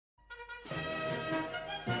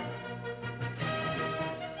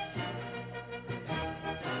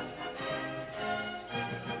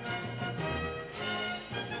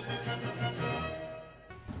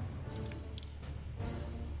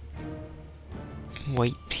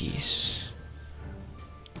white piece.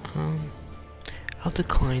 I'll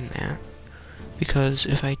decline that, because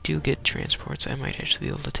if I do get transports, I might actually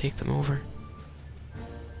be able to take them over.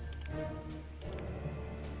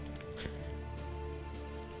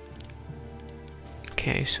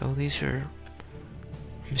 Okay, so these are,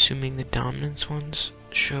 I'm assuming the dominance ones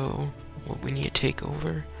show what we need to take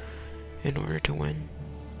over in order to win.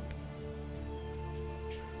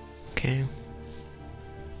 Okay.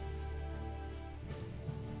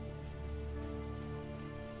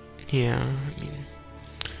 Yeah, I mean,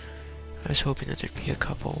 I was hoping that there'd be a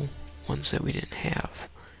couple ones that we didn't have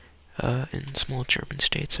in small German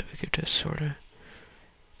states that we could just sort of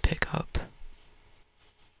pick up.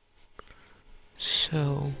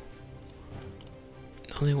 So,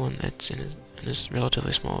 the only one that's in this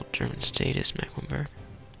relatively small German state is Mecklenburg,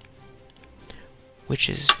 which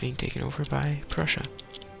is being taken over by Prussia.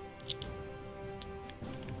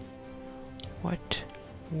 What?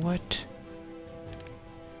 What?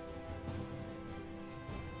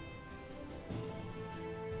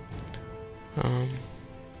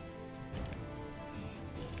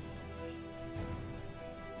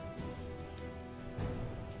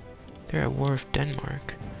 They're at war with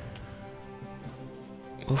Denmark.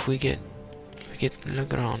 Well, if we get Le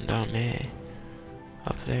Grand Armée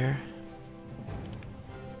up there.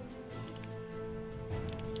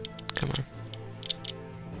 Come on.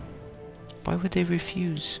 Why would they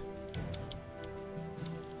refuse?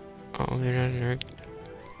 Oh, they're not in our...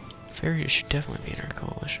 Farriers should definitely be in our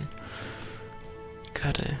coalition.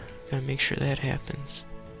 Gotta make sure that happens.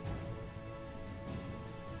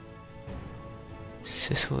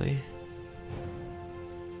 Sicily.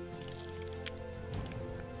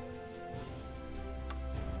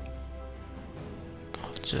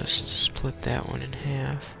 I'll just split that one in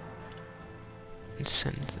half and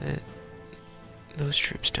send those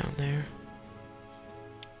troops down there.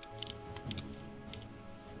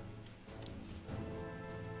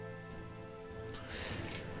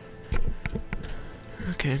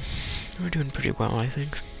 Okay, we're doing pretty well, I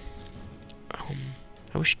think.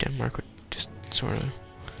 I wish Denmark would just sort of...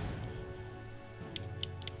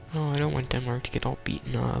 Oh, I don't want Denmark to get all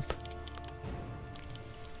beaten up.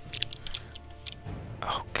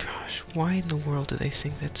 Oh gosh, why in the world do they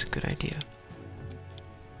think that's a good idea?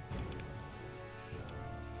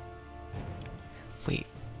 Wait.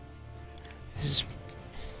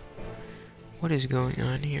 What is going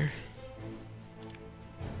on here?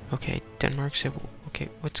 Okay, Denmark said... Okay,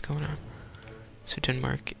 what's going on? So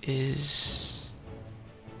Denmark is...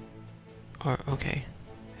 okay,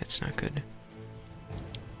 that's not good.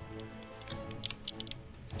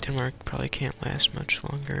 Denmark probably can't last much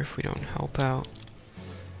longer if we don't help out.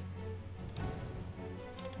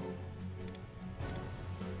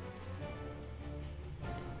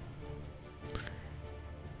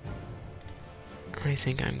 I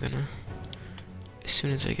think I'm gonna... As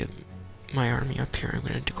soon as I get my army up here, I'm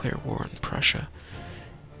gonna declare war on Prussia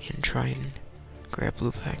and try and grab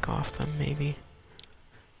Lubeck off them, maybe.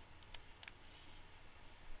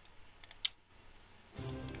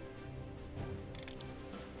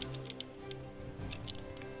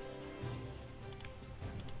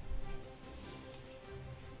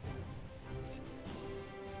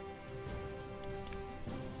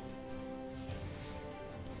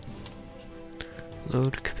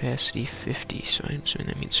 Load capacity 50, so I'm assuming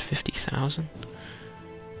that means 50,000.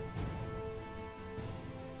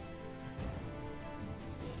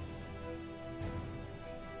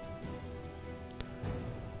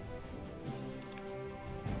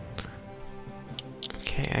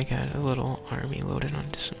 Okay, I got a little army loaded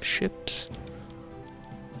onto some ships.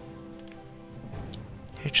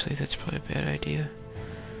 Actually, that's probably a bad idea.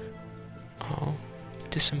 I'll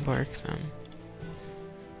disembark them.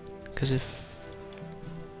 Because if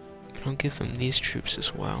I don't give them these troops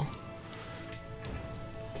as well,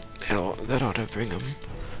 that ought to bring them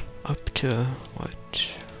up to, what,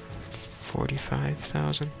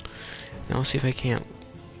 45,000? Now I'll see if I can't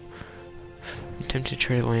attempt to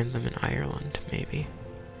try to land them in Ireland, maybe.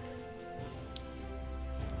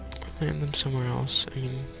 Or land them somewhere else. I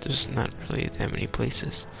mean, there's not really that many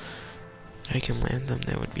places I can land them.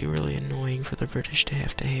 That would be really annoying for the British to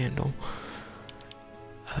have to handle.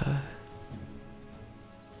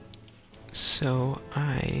 So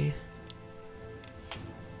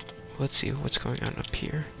let's see what's going on up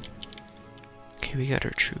here. Okay, we got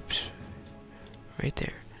our troops right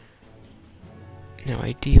there. Now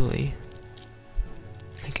ideally,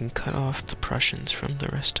 I can cut off the Prussians from the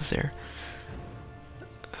rest of their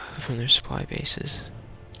supply bases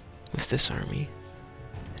with this army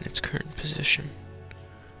in its current position.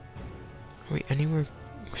 Are we anywhere?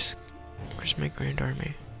 We're Where's my Grand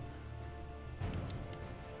Army?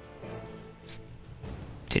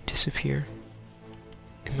 Did it disappear?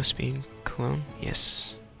 It must be in Cologne?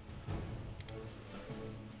 Yes.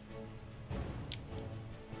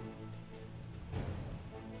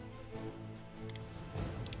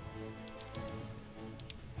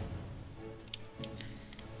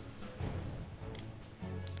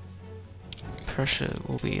 Prussia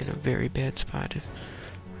will be in a very bad spot if...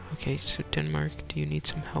 Okay, so Denmark, do you need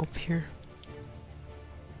some help here?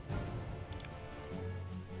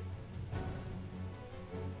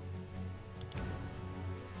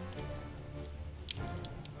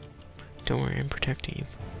 Don't worry, I'm protecting you.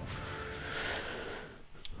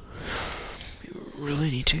 You really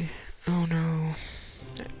need to... Oh no.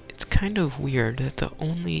 It's kind of weird that the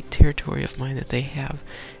only territory of mine that they have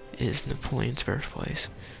is Napoleon's birthplace.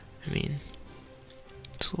 I mean,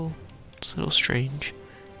 it's a little strange.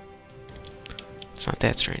 It's not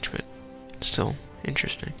that strange, but still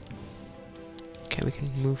interesting. Okay, we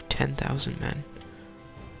can move 10,000 men.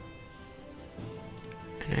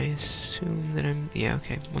 And I assume that yeah,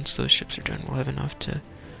 okay, once those ships are done, we'll have enough to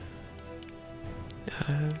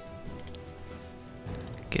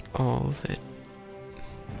get all of it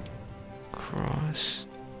across.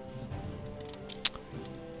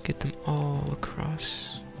 Get them all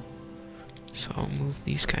across. So I'll move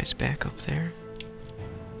these guys back up there.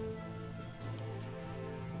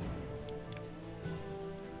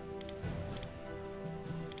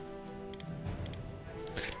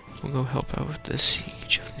 We'll go help out with the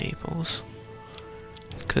siege of Naples,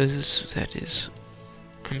 because that is,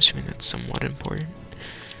 I'm assuming that's somewhat important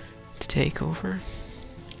to take over.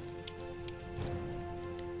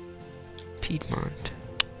 Piedmont.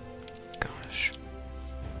 Gosh.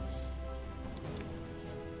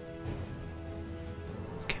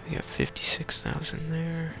 Okay, we got 56,000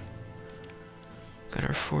 there. Got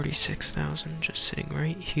our 46,000 just sitting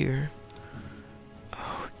right here.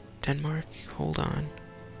 Oh, Denmark, hold on.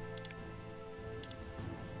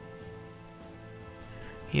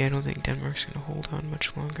 Yeah, I don't think Denmark's gonna hold on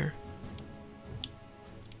much longer.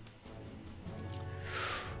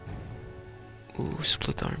 Ooh,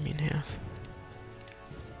 split the army in half.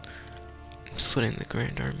 I'm splitting the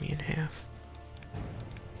Grand Army in half.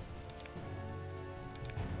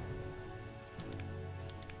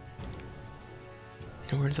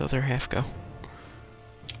 And where'd the other half go?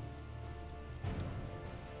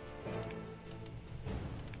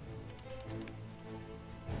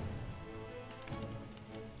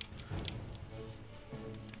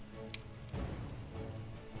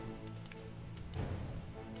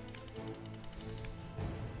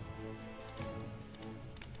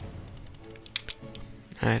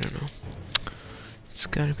 I don't know. It's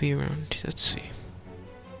gotta be around, let's see.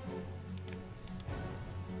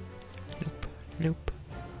 Nope, nope,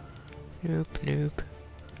 nope, nope,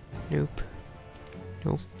 nope,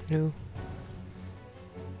 nope, no.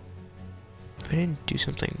 I didn't do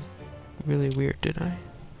something really weird, did I?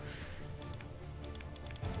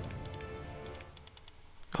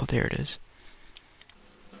 Oh, there it is.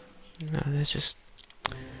 No, that just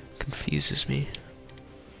confuses me.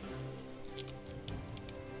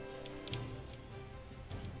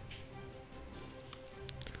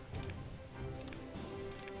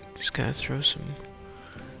 Just gotta throw some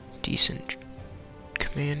decent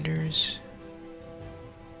commanders.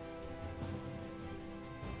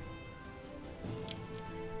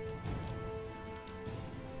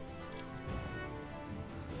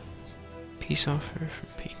 Peace offer from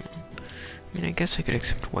Piedmont. I mean, I guess I could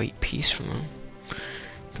accept white peace from them.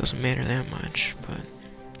 Doesn't matter that much, but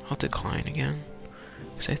I'll decline again,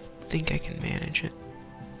 because I think I can manage it.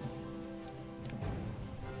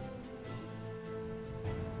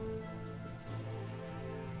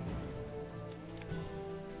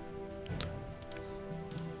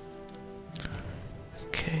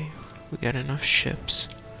 Okay, we got enough ships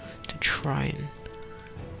to try and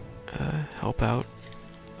help out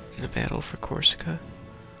in the battle for Corsica.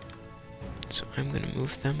 So I'm gonna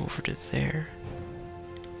move them over to there.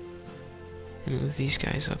 And move these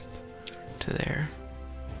guys up to there.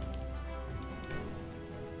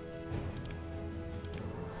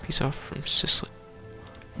 Peace off from Sicily.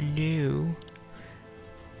 No.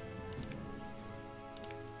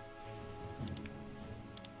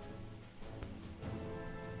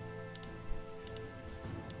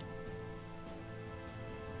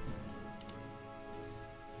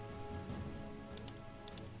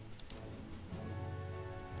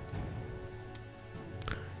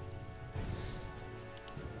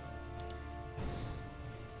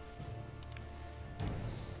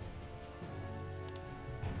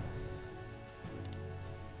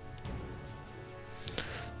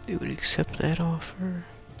 they would accept that offer.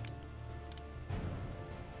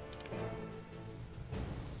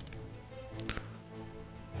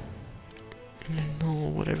 And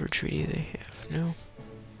annul whatever treaty they have. No.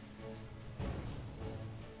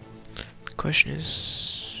 The question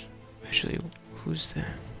is, actually, who's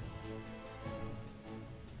that?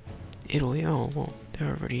 Italy. Oh, well, they're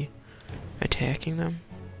already attacking them.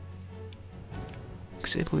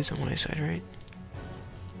 Because Italy's on my side, right?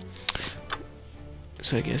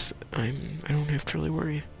 So I guess I don't have to really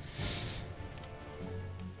worry.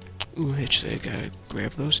 Ooh, actually, I gotta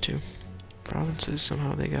grab those two provinces.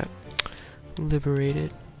 Somehow they got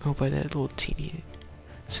liberated. Oh, by that little teeny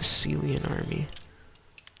Sicilian army.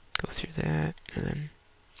 Go through that, and then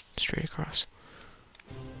straight across.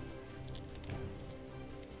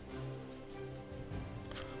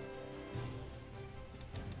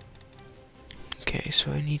 Okay,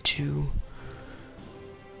 so I need to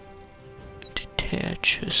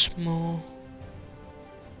detach a small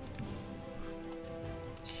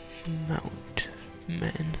amount of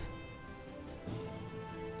men.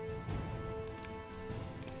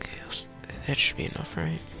 Okay, that should be enough,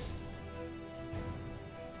 right?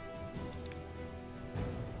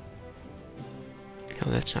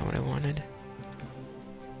 No, that's not what I wanted.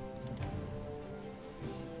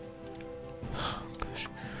 Oh, gosh.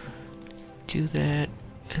 Do that,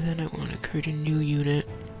 and then I want to create a new unit.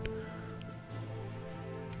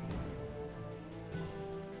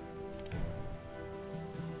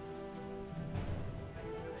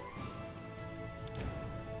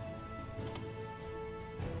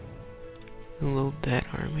 Load that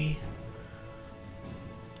army.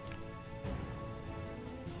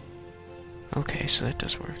 Okay, so that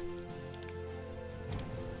does work.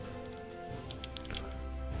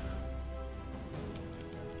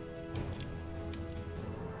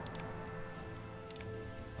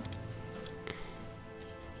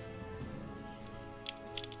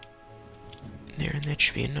 There, and that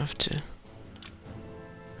should be enough to...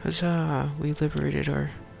 Huzzah! We liberated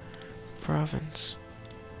our province.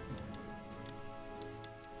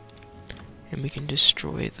 And we can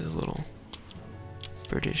destroy the little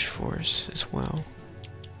British force as well.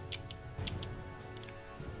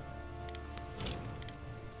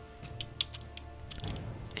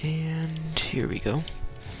 And here we go.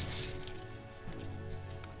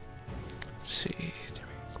 Let's see. There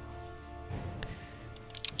we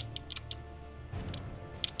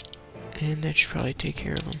go. And that should probably take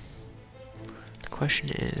care of them. The question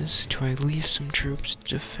is, do I leave some troops to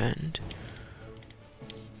defend?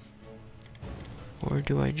 Or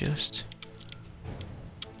do I just...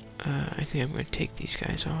 I think I'm going to take these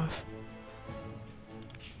guys off.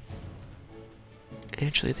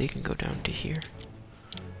 Actually, they can go down to here.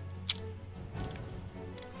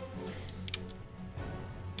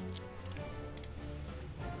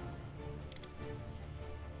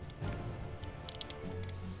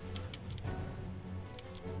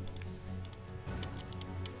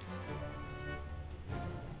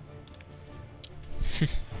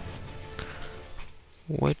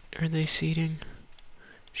 What are they seeding?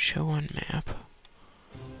 Show on map.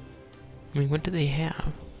 I mean, what do they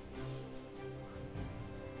have?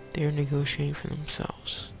 They're negotiating for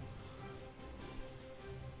themselves.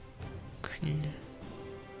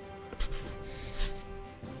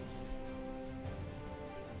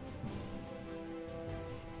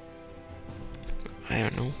 I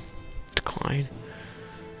don't know. Decline.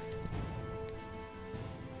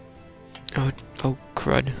 Oh,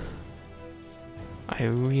 crud. I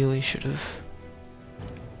really should have.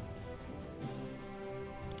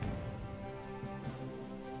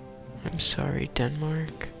 I'm sorry,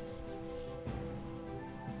 Denmark.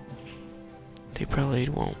 They probably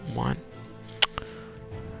won't want.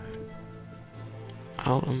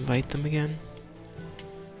 I'll invite them again.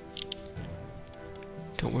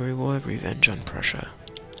 Don't worry, we'll have revenge on Prussia.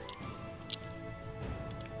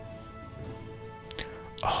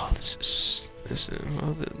 Oh, this is,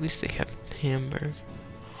 well, at least they kept Hamburg.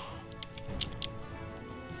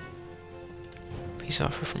 Peace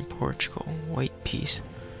offer from Portugal. White peace.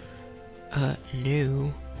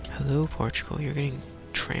 No. Hello, Portugal. You're getting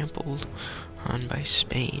trampled on by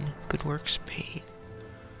Spain. Good work, Spain.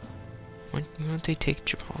 Why don't they take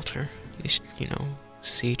Gibraltar? At least, you know,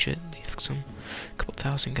 siege it. Leave some couple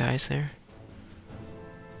thousand guys there.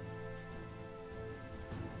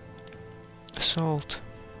 Assault.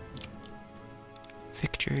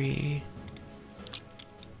 Victory.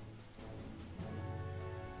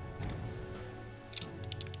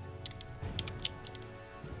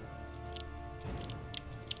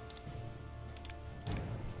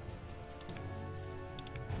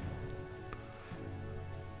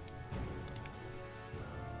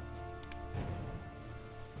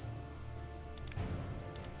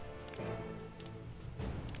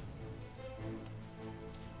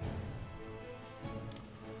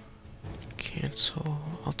 cancel.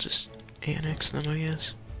 I'll just annex them, I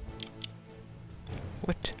guess.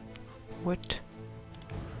 What? What?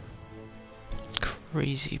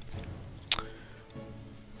 Crazy.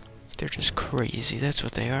 They're just crazy, that's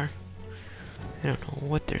what they are. I don't know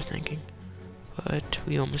what they're thinking. But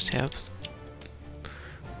we almost have...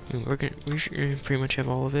 I mean, we should pretty much have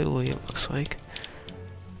all of Italy, it looks like.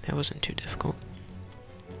 That wasn't too difficult.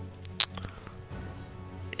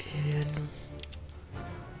 And...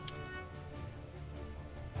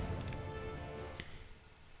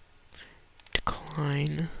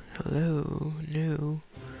 decline. Hello? No.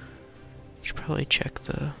 Should probably check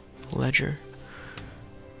the ledger.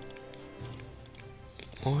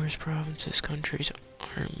 Wars, provinces, countries,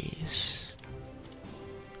 armies.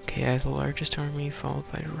 Okay, I have the largest army,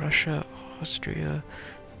 followed by Russia, Austria,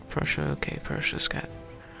 Prussia. Okay, Prussia's got...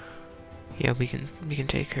 yeah, we can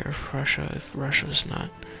take care of Prussia if Russia's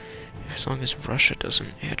not... as long as Russia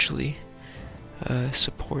doesn't actually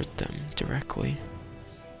support them directly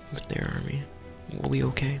with their army, we'll be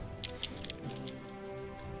okay.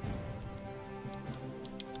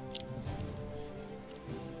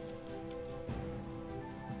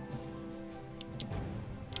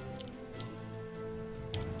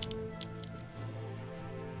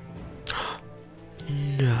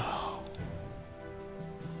 No.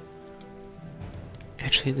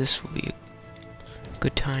 Actually, this will be a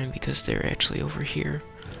good time because they're actually over here,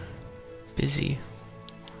 busy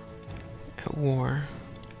at war.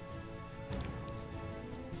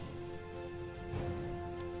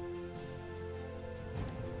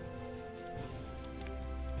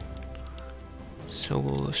 So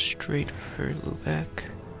we'll go straight for Lubeck.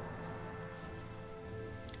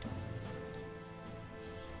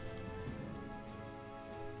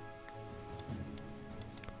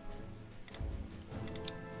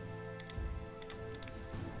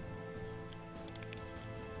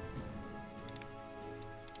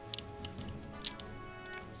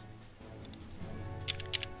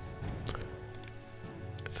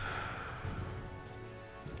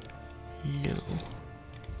 No.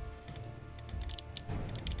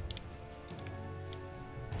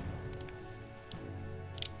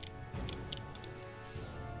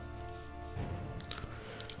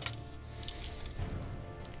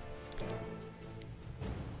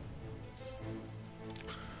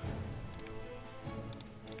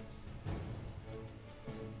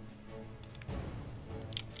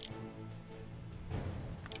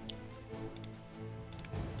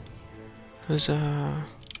 Huzzah.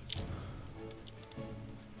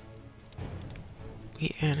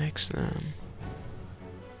 We annex them.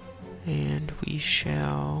 And we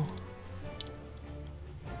shall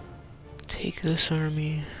take this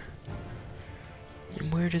army.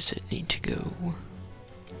 And where does it need to go?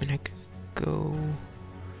 I'm gonna go...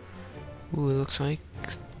 ooh, it looks like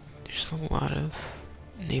there's a lot of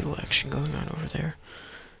naval action going on over there.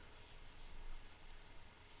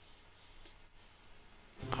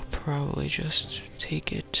 I'll probably just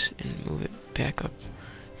take it and move it back up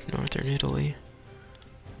to northern Italy.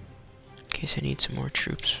 In case I need some more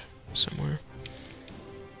troops somewhere.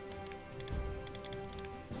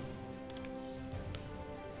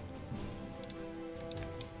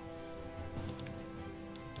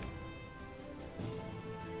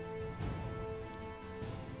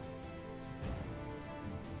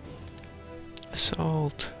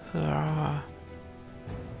 Assault. Ah.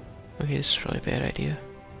 Okay, this is probably a bad idea.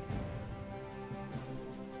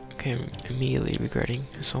 Okay, I'm immediately regretting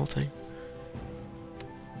assaulting.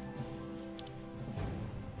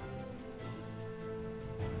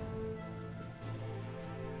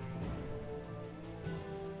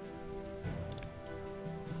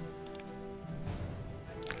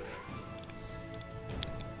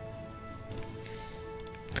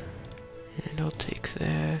 And I'll take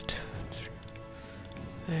that,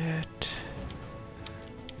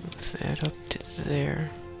 move that up to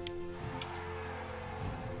there.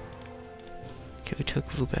 Okay, we took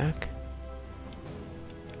Lubeck.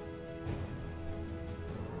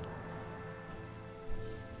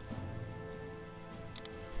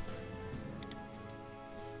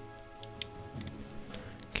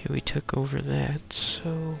 Okay, we took over that,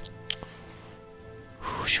 so...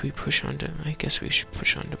 should we push on to... I guess we should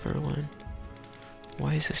push on to Berlin.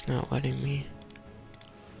 Why is this not letting me?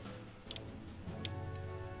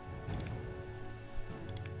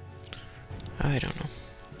 I don't know.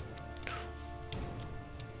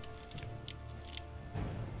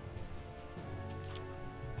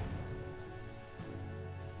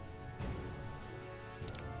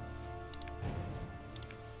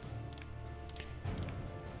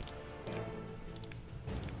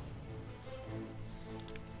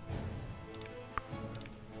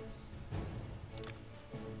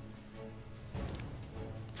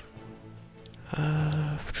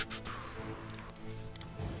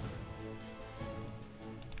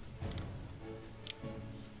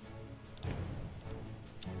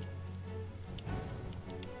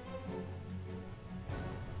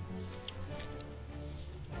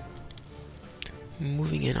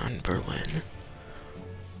 moving in on Berlin.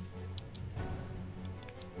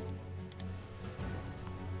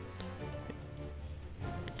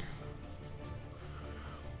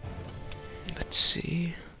 Let's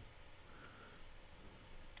see.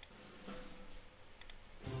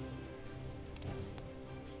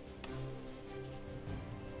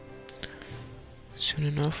 Soon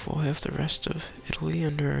enough, we'll have the rest of Italy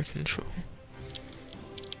under our control.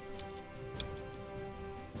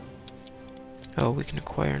 Oh, we can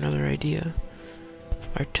acquire another idea.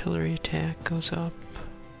 Artillery attack goes up.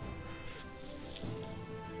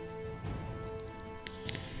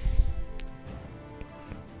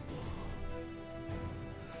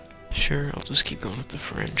 Sure, I'll just keep going with the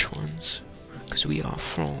French ones. Because we are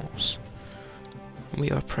France. We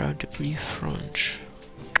are proud to be French.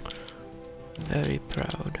 Very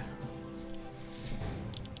proud.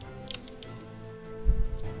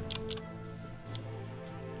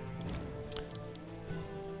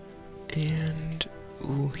 And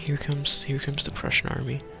ooh, here comes the Prussian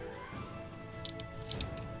army.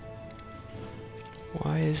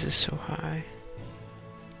 Why is this so high?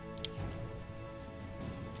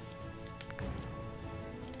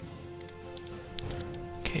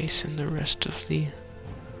 Okay, send the rest of the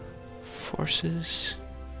forces.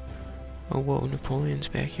 Oh, whoa, Napoleon's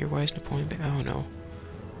back here. Why is Napoleon back? Oh, no.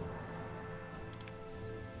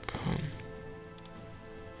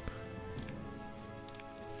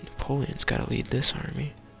 Napoleon's gotta lead this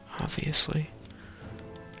army, obviously.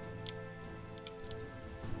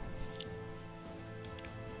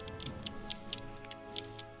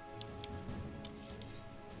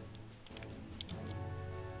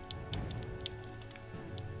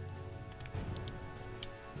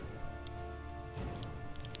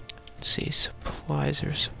 Let's see, supplies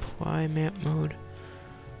or supply map mode.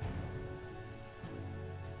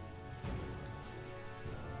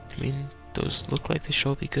 I mean, those look like they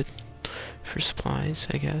should be good for supplies,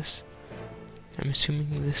 I guess. I'm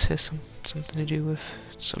assuming this has something to do with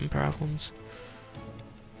some problems.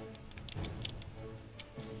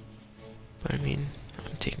 But I mean,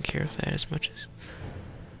 I'm taking care of that as much as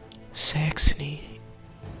Saxony.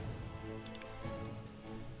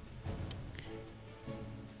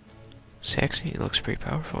 Saxony looks pretty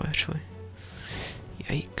powerful, actually.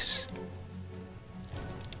 Yikes.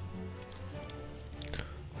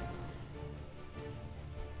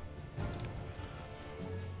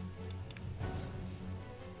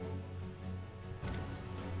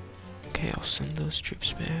 Okay, I'll send those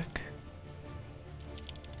troops back.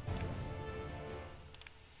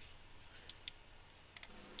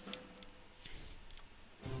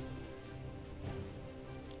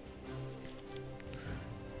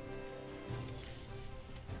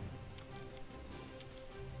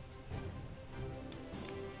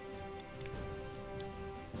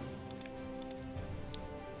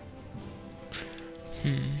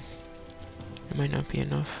 It might not be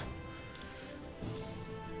enough.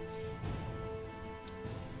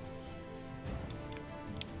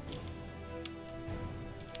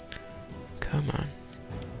 Come on.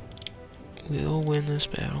 We'll win this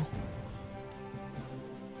battle.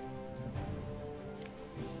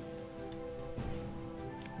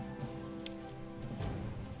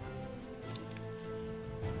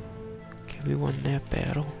 Okay, we won that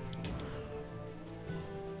battle.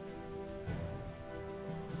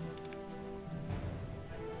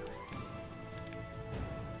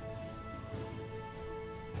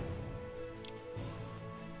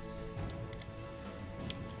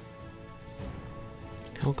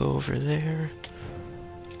 He'll go over there.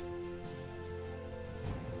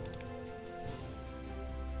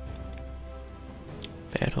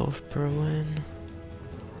 Battle of Berlin.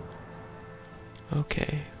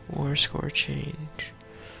 Okay, war score change.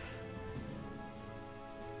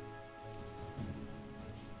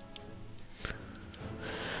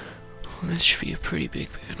 Well, this should be a pretty big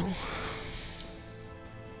battle.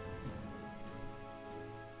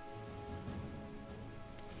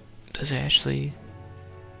 Does it actually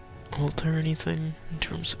alter anything in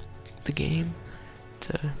terms of the game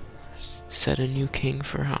to set a new king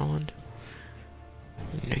for Holland?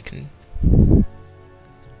 I mean, I can...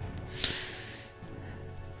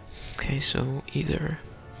 Okay, so either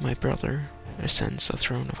my brother ascends the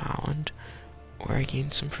throne of Holland, or I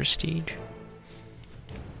gain some prestige.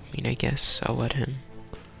 I mean, I guess I'll let him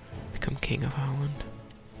become king of Holland.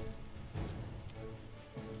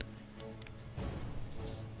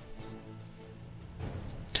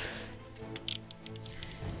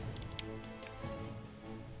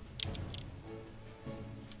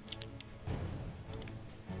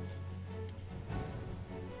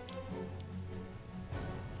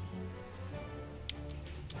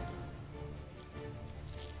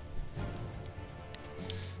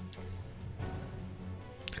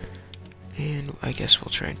 And I guess we'll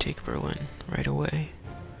try and take Berlin right away.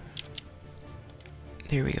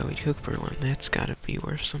 There we go, we took Berlin. That's gotta be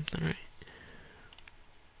worth something, right?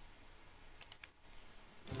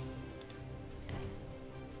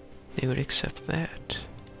 They would accept that.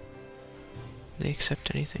 They accept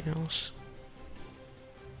anything else.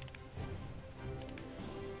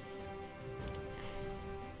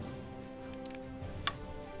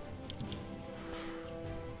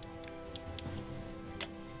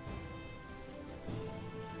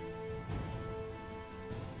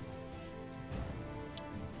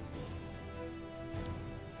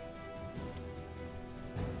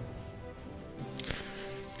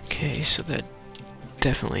 Okay, so that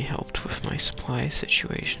definitely helped with my supply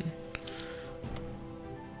situation.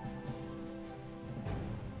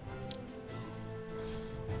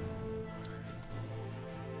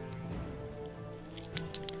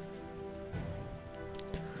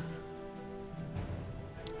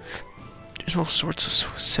 There's all sorts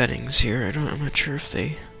of settings here. I'm not sure if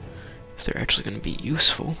they're actually going to be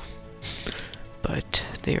useful, but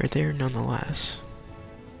they are there nonetheless.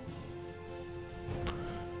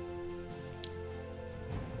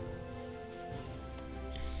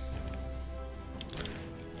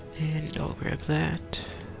 And I'll grab that.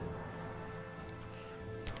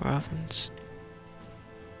 Province.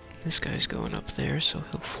 This guy's going up there, so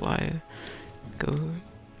he'll fly,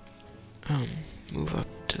 move up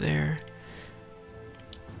to there.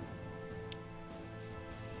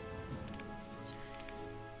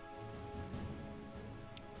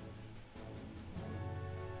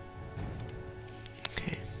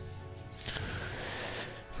 Okay.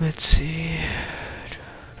 Let's see.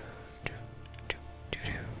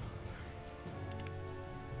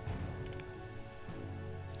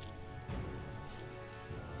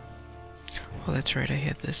 Oh, that's right, I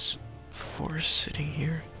had this force sitting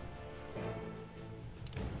here.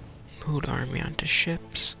 Moved army onto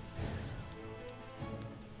ships.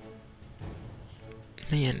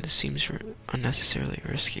 Man, this seems unnecessarily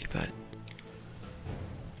risky, but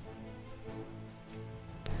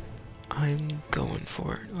I'm going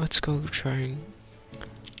for it. Let's go try and...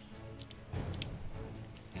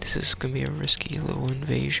 This is gonna be a risky little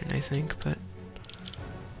invasion, I think, but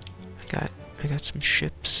I got some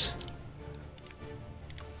ships.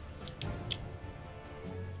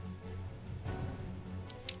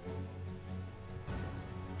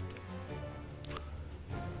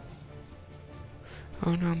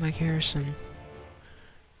 Oh no, my garrison.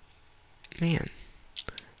 Man.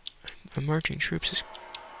 My marching troops is...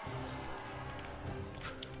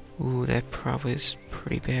 Ooh, that probably is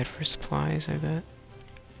pretty bad for supplies, I bet.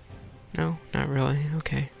 No, not really.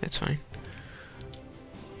 Okay, that's fine.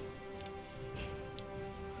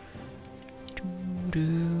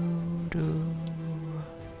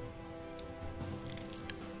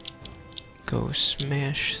 Go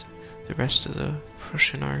smash the rest of the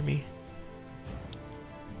Prussian army.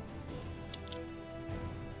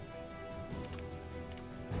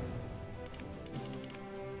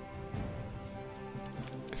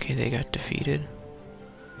 Okay, they got defeated.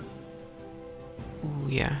 Ooh,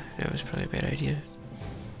 yeah, that was probably a bad idea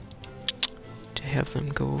to have them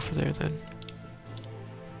go over there then.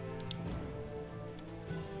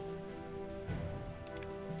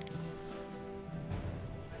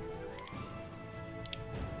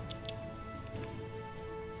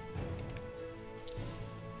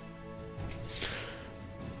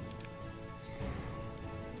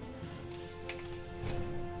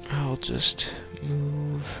 I'll just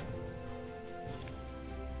move.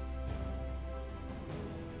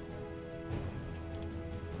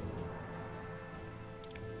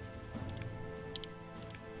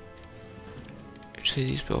 Actually,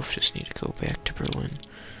 these both just need to go back to Berlin.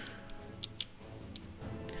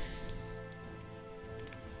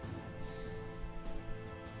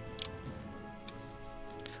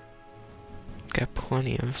 Got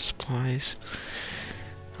plenty of supplies.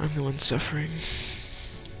 I'm the one suffering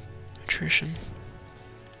attrition.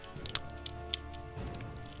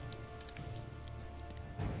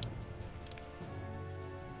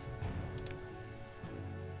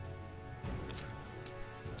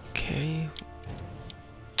 Okay.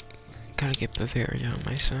 Gotta get Bavaria on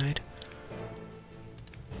my side.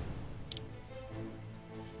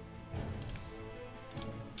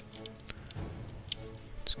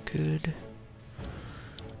 It's good.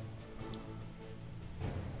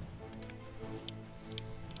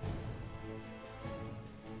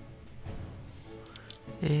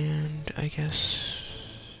 And I guess,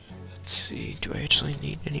 let's see, do I actually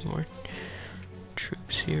need any more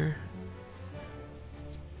troops here?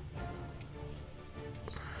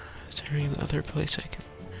 Is there any other place I can...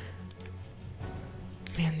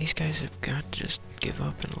 Man, these guys have got to just give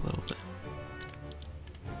up in a little bit.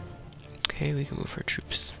 Okay, we can move our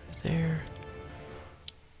troops there.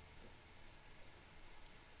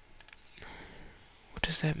 What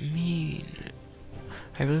does that mean?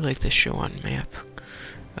 I really like the show on map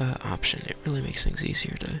option. It really makes things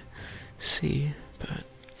easier to see, but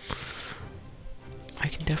I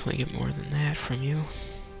can definitely get more than that from you.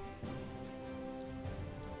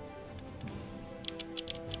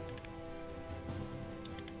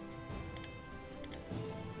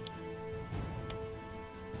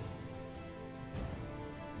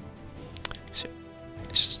 So,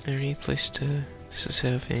 is there any place to... Does this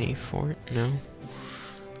have any fort? No.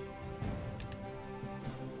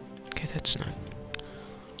 Okay, that's not...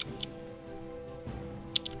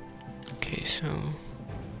 Okay, so...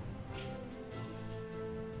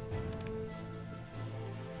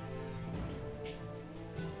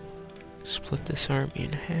 Split this army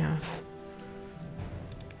in half.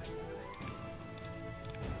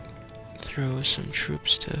 Throw some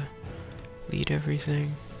troops to lead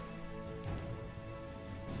everything.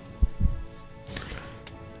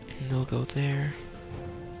 And they'll go there.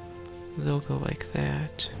 They'll go like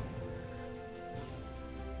that.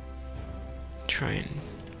 Try and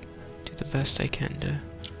do the best I can to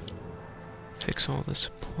fix all the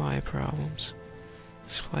supply problems.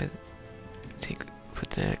 Put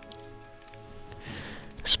that,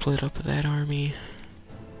 split up that army.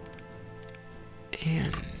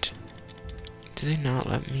 And do they not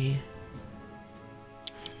let me?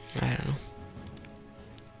 I don't know.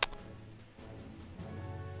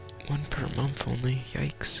 One per month only,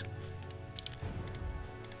 yikes.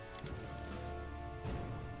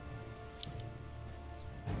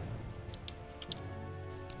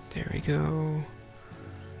 There we go.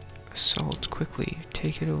 Assault quickly,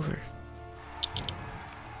 take it over.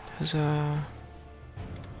 Huzzah.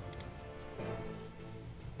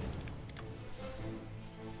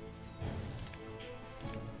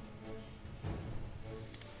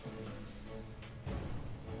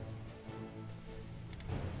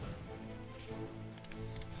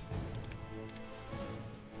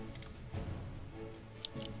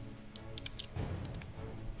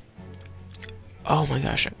 Oh my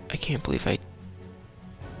gosh, I can't believe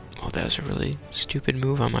oh, that was a really stupid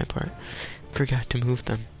move on my part. Forgot to move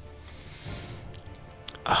them.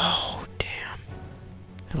 Oh, damn.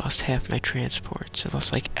 I lost half my transports. I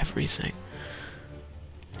lost like everything.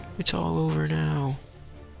 It's all over now.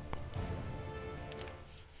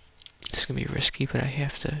 This is gonna be risky, but I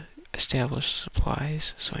have to establish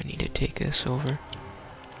supplies, so I need to take this over.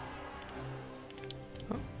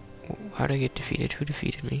 Oh, how'd I get defeated? Who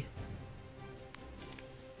defeated me?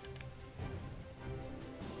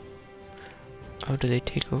 Oh, did they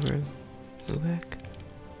take over Lubeck?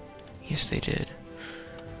 Yes, they did.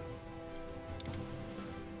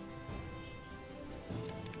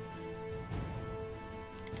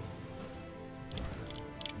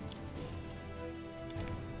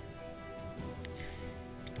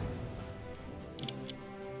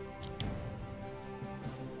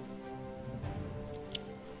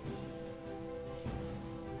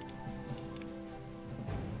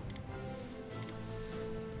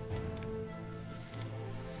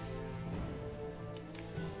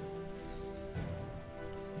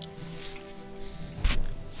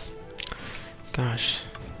 Gosh,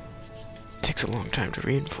 it takes a long time to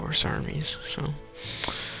reinforce armies, so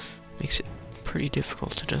makes it pretty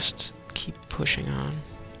difficult to just keep pushing on.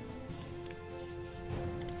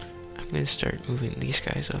 I'm gonna start moving these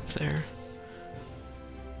guys up there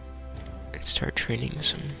and start training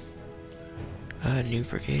some new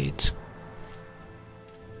brigades.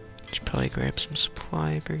 Should probably grab some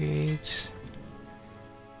supply brigades,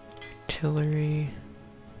 artillery,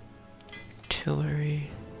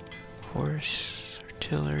 horse,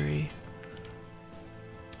 artillery.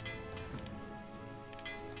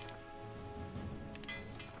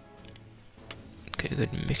 Get a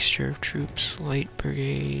good mixture of troops. Light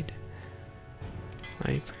brigade,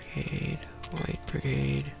 light brigade, light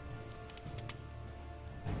brigade.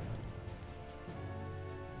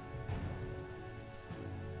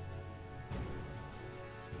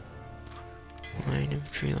 Line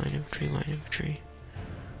infantry, line infantry, line infantry.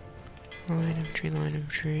 Line infantry, line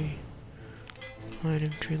infantry. Line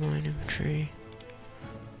infantry, line infantry.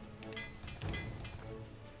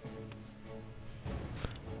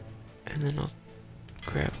 And then I'll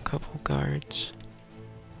grab a couple guards.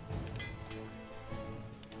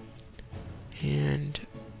 And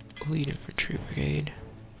lead infantry brigade.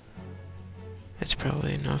 That's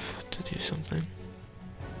probably enough to do something.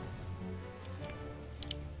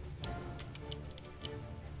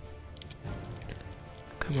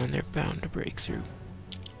 Come on, they're bound to break through.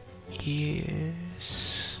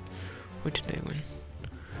 Yes. What did I win?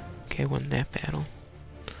 Okay, I won that battle.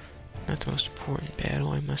 Not the most important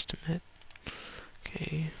battle, I must admit.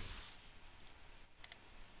 Okay.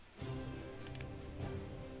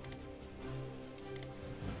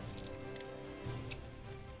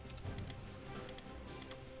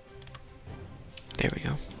 There we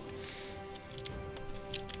go.